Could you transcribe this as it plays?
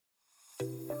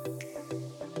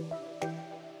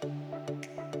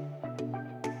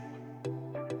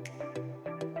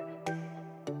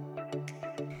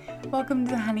Welcome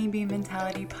to the Honeybee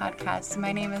Mentality Podcast.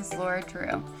 My name is Laura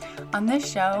Drew. On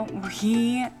this show,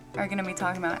 we are going to be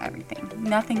talking about everything.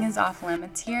 Nothing is off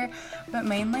limits here, but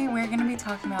mainly we're going to be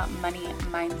talking about money,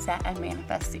 mindset, and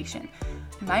manifestation.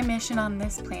 My mission on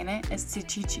this planet is to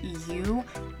teach you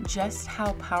just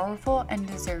how powerful and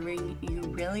deserving you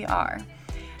really are.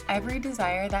 Every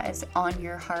desire that is on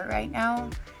your heart right now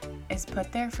is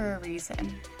put there for a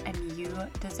reason, and you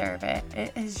deserve it.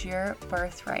 It is your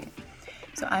birthright.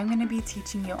 So I'm going to be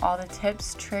teaching you all the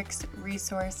tips, tricks,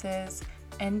 resources,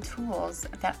 and tools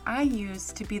that I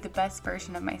use to be the best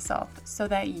version of myself so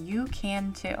that you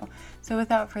can too. So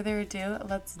without further ado,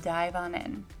 let's dive on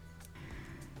in.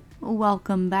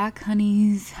 Welcome back,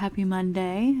 honeys. Happy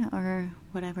Monday, or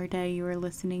whatever day you are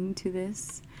listening to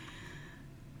this.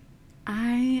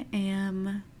 I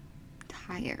am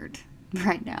tired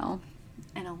right now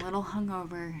and a little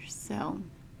hungover, so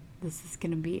this is going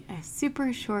to be a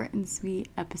super short and sweet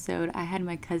episode. I had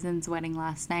my cousin's wedding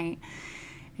last night,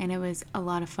 and it was a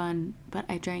lot of fun, but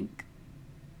I drank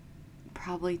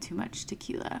probably too much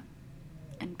tequila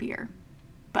and beer.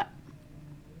 But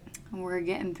we're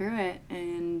getting through it,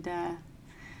 and I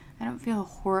don't feel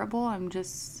horrible. I'm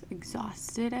just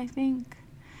exhausted, I think.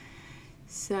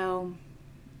 So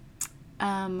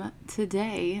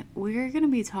today we're going to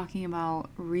be talking about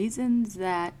reasons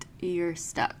that you're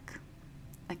stuck.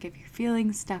 Like if you're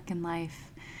feeling stuck in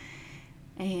life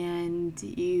and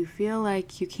you feel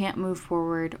like you can't move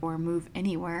forward or move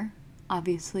anywhere,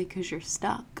 obviously because you're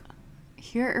stuck,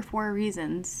 here are 4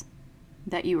 reasons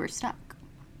that you are stuck.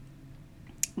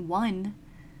 1,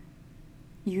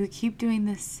 you keep doing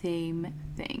the same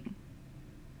thing.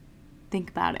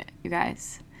 Think about it, you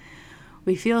guys.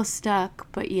 We feel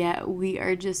stuck, but yet we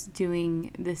are just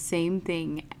doing the same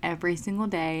thing every single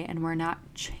day, and we're not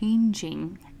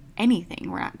changing anything.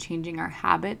 We're not changing our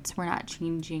habits. We're not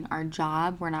changing our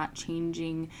job. We're not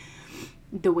changing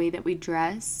the way that we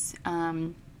dress.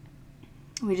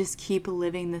 We just keep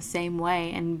living the same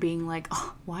way and being like,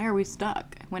 oh, why are we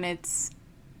stuck? When it's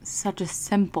such a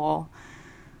simple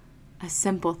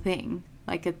thing.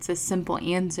 Like it's a simple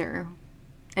answer.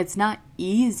 It's not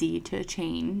easy to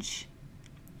change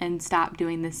and stop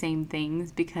doing the same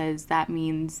things, because that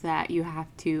means that you have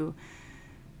to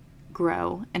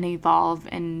grow and evolve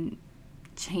and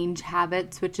change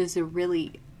habits, which is a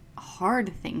really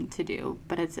hard thing to do,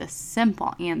 but it's a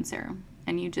simple answer,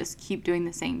 and you just keep doing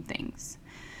the same things.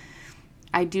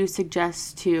 I do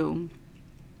suggest to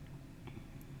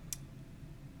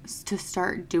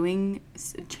start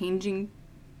changing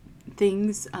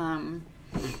things.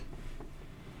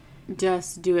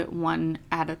 Just do it one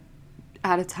at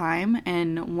a time,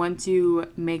 and once you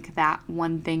make that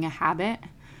one thing a habit,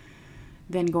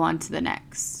 then go on to the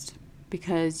next,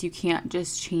 because you can't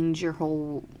just change your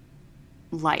whole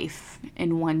life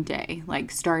in one day, like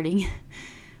starting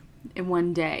in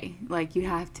one day. Like you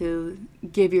have to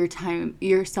give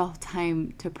yourself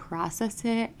time to process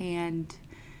it and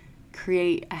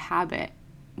create a habit,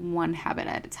 one habit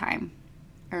at a time,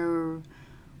 or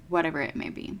whatever it may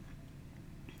be.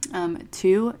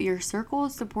 2, your circle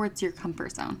supports your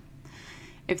comfort zone.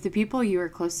 If the people you are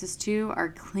closest to are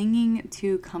clinging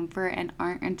to comfort and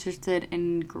aren't interested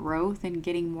in growth and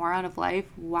getting more out of life,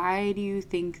 why do you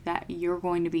think that you're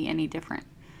going to be any different?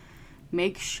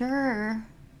 Make sure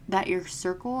that your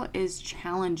circle is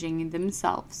challenging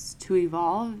themselves to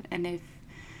evolve, and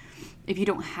if you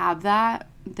don't have that,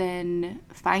 then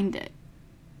find it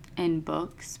in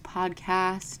books,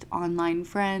 podcasts, online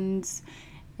friends,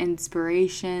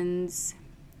 inspirations,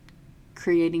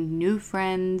 creating new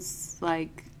friends,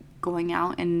 like going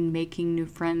out and making new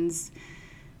friends,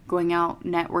 going out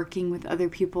networking with other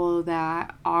people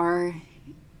that are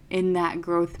in that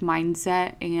growth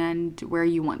mindset and where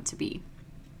you want to be.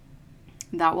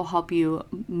 That will help you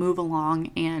move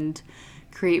along and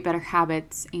create better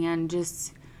habits and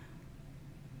just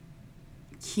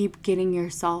keep getting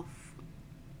yourself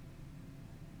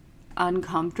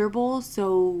uncomfortable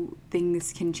so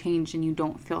things can change and you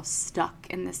don't feel stuck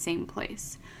in the same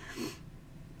place.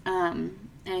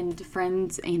 And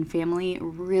friends and family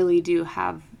really do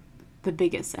have the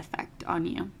biggest effect on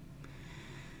you.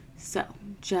 So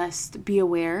just be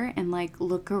aware and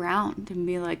look around and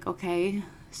be like, okay,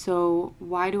 so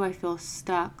why do I feel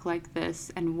stuck like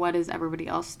this, and what is everybody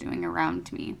else doing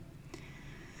around me?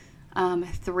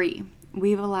 3,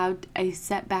 we've allowed a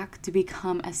setback to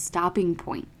become a stopping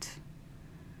point.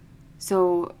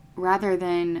 So rather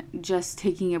than just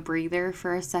taking a breather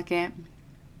for a second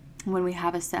when we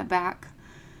have a setback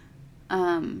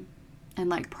and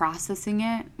processing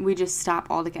it, we just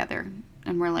stop altogether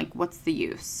And we're like, what's the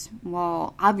use?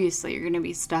 Well, obviously you're going to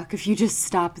be stuck if you just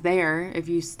stop there. If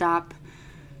you stop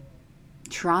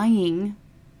trying,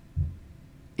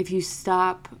 if you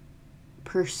stop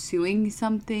pursuing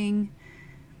something,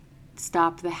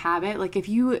 stop the habit. Like if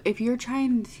you're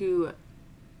trying to,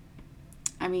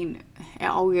 I mean, it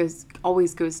always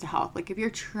goes to health. Like if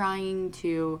you're trying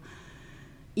to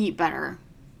eat better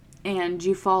and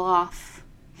you fall off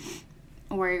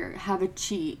or have a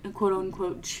quote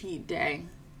unquote cheat day,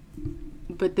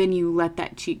 but then you let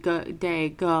that day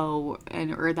go,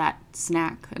 or that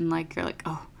snack, and like you're like,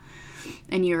 oh,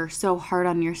 and you're so hard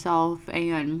on yourself,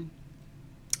 and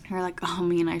you're like, oh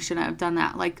man, I shouldn't have done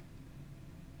that. Like,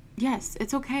 yes,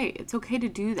 it's okay. It's okay to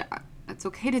do that. It's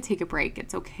okay to take a break.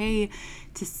 It's okay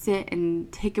to sit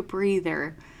and take a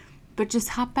breather, but just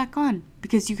hop back on,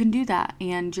 because you can do that,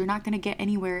 and you're not going to get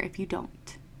anywhere if you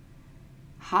don't.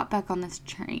 Hop back on this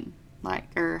train,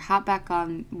 or hop back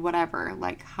on whatever,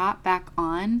 hop back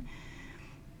on,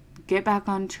 get back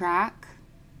on track,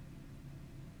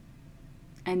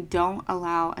 and don't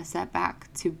allow a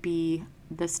setback to be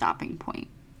the stopping point.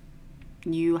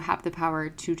 You have the power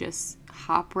to just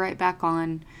hop right back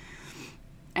on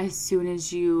as soon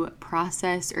as you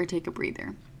process or take a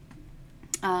breather.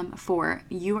 4,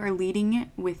 you are leading it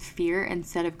with fear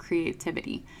instead of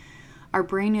creativity. Our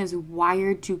brain is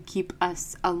wired to keep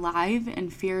us alive,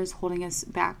 and fear is holding us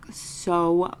back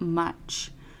so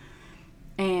much.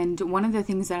 And one of the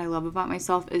things that I love about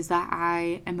myself is that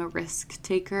I am a risk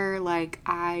taker. Like,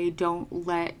 I don't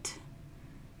let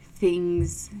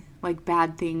things, like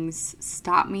bad things,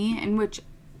 stop me, and which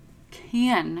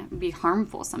can be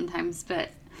harmful sometimes, but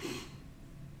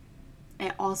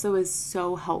it also is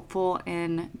so helpful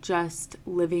in just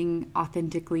living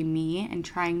authentically me and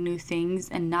trying new things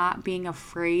and not being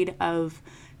afraid of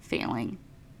failing.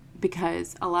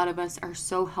 Because a lot of us are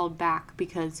so held back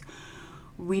because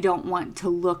we don't want to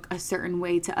look a certain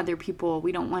way to other people.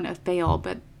 We don't want to fail,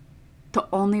 but the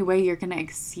only way you're going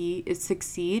to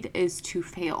succeed is to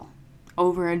fail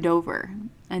over and over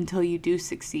until you do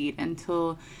succeed,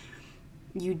 until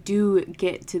you do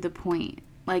get to the point.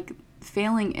 Like,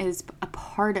 failing is a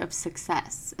part of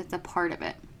success. It's a part of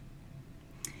it.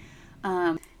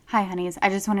 Hi, honeys. I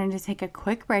just wanted to take a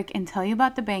quick break and tell you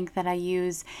about the bank that I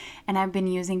use and I've been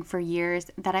using for years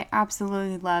that I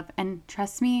absolutely love. And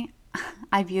trust me,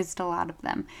 I've used a lot of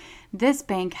them. This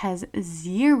bank has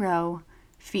 0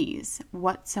 fees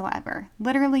whatsoever.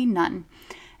 Literally none.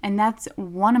 And that's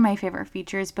one of my favorite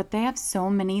features, but they have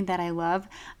so many that I love.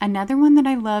 Another one that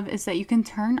I love is that you can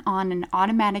turn on an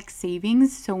automatic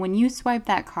savings. So when you swipe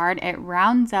that card, it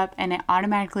rounds up and it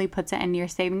automatically puts it into your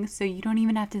savings. So you don't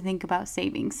even have to think about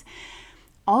savings.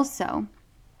 Also,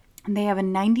 they have a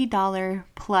 $90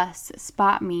 plus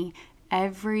Spot Me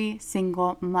every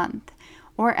single month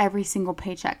or every single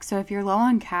paycheck. So if you're low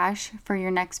on cash for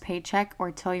your next paycheck or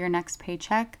till your next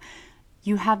paycheck,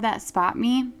 you have that Spot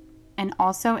Me. And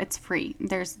also, it's free.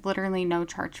 There's literally no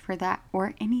charge for that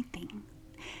or anything.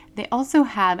 They also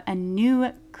have a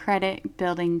new credit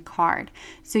building card.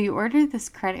 So you order this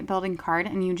credit building card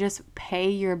and you just pay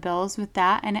your bills with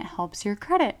that, and it helps your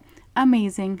credit.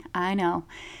 Amazing, I know.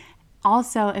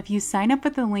 Also, if you sign up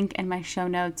with the link in my show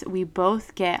notes, we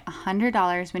both get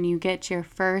 $100 when you get your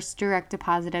first direct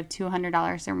deposit of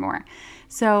 $200 or more.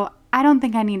 So I don't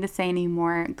think I need to say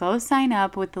anymore. Go sign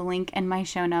up with the link in my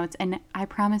show notes, and I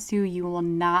promise you, you will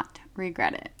not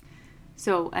regret it.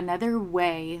 So another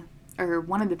way, or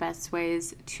one of the best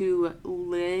ways to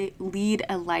lead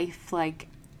a life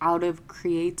out of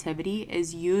creativity,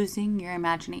 is using your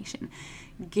imagination.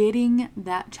 Getting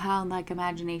that childlike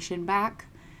imagination back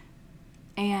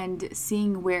and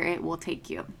seeing where it will take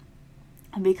you.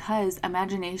 Because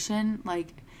imagination,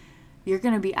 you're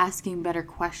going to be asking better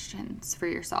questions for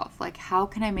yourself. Like, how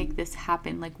can I make this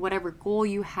happen? Like, whatever goal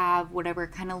you have, whatever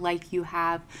kind of life you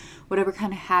have, whatever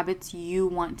kind of habits you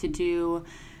want to do,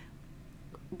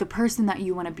 the person that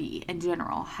you want to be in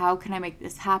general. How can I make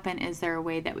this happen? Is there a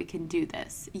way that we can do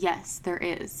this? Yes, there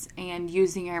is. And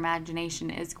using your imagination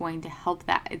is going to help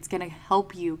that. It's going to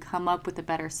help you come up with a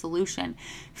better solution.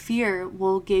 Fear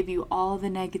will give you all the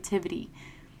negativity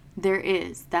there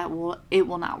is it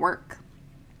will not work.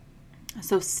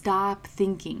 So stop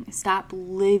thinking, stop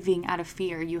living out of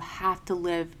fear. You have to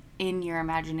live in your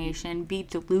imagination, be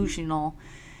delusional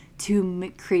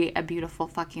to create a beautiful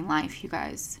fucking life, you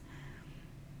guys.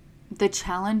 The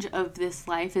challenge of this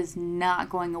life is not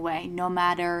going away, no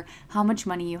matter how much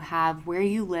money you have, where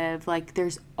you live.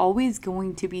 There's always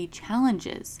going to be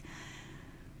challenges.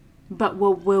 But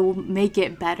what will make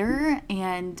it better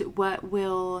and what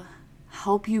will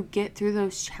help you get through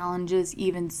those challenges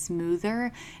even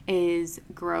smoother is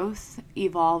growth,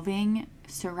 evolving,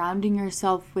 surrounding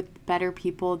yourself with better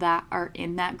people that are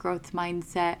in that growth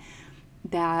mindset,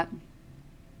 that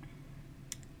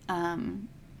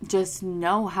just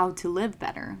know how to live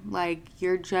better. Like,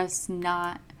 you're just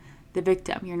not the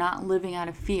victim. You're not living out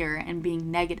of fear and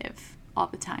being negative all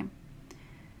the time.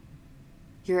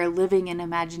 You're living in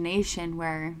imagination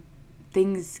where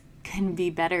things can be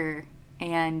better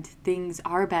and things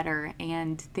are better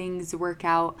and things work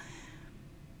out.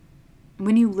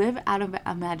 When you live out of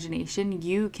imagination,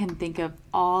 you can think of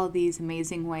all these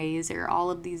amazing ways or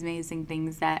all of these amazing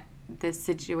things that this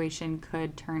situation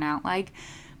could turn out like.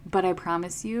 But I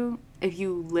promise you, if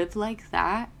you live like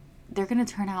that, they're going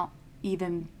to turn out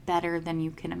even better than you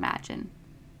can imagine.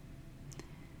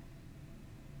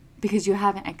 Because you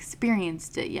haven't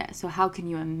experienced it yet. So how can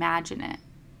you imagine it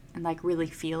and like really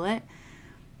feel it?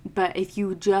 But if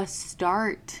you just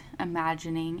start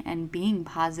imagining and being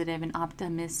positive and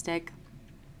optimistic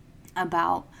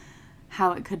about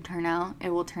how it could turn out, it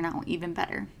will turn out even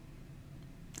better.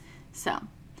 So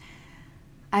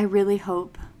I really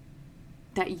hope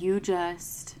that you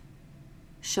just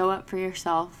show up for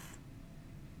yourself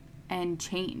and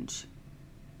change.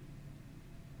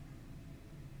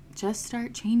 Just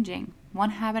start changing, one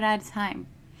habit at a time.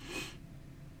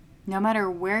 No matter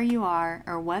where you are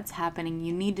or what's happening,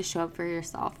 you need to show up for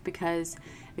yourself, because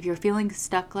if you're feeling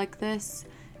stuck like this,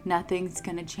 nothing's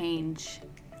gonna change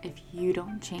if you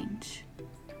don't change.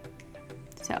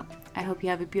 So, I hope you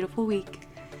have a beautiful week.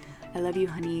 I love you,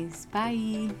 honeys.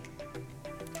 Bye.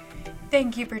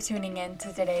 Thank you for tuning in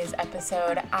to today's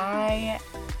episode. I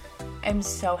am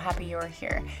so happy you're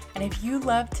here. And if you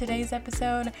loved today's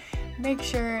episode, make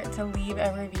sure to leave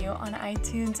a review on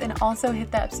iTunes and also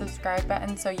hit that subscribe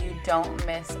button so you don't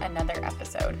miss another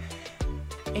episode.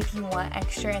 If you want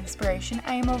extra inspiration,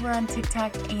 I am over on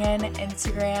TikTok and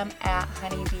Instagram at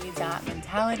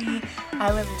honeybee.mentality.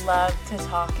 I would love to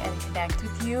talk and connect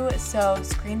with you, so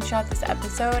screenshot this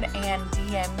episode and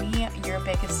DM me your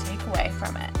biggest takeaway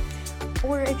from it.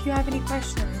 Or if you have any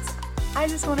questions, I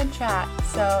just want to chat.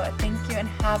 So thank you and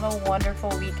have a wonderful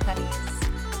week, honeys.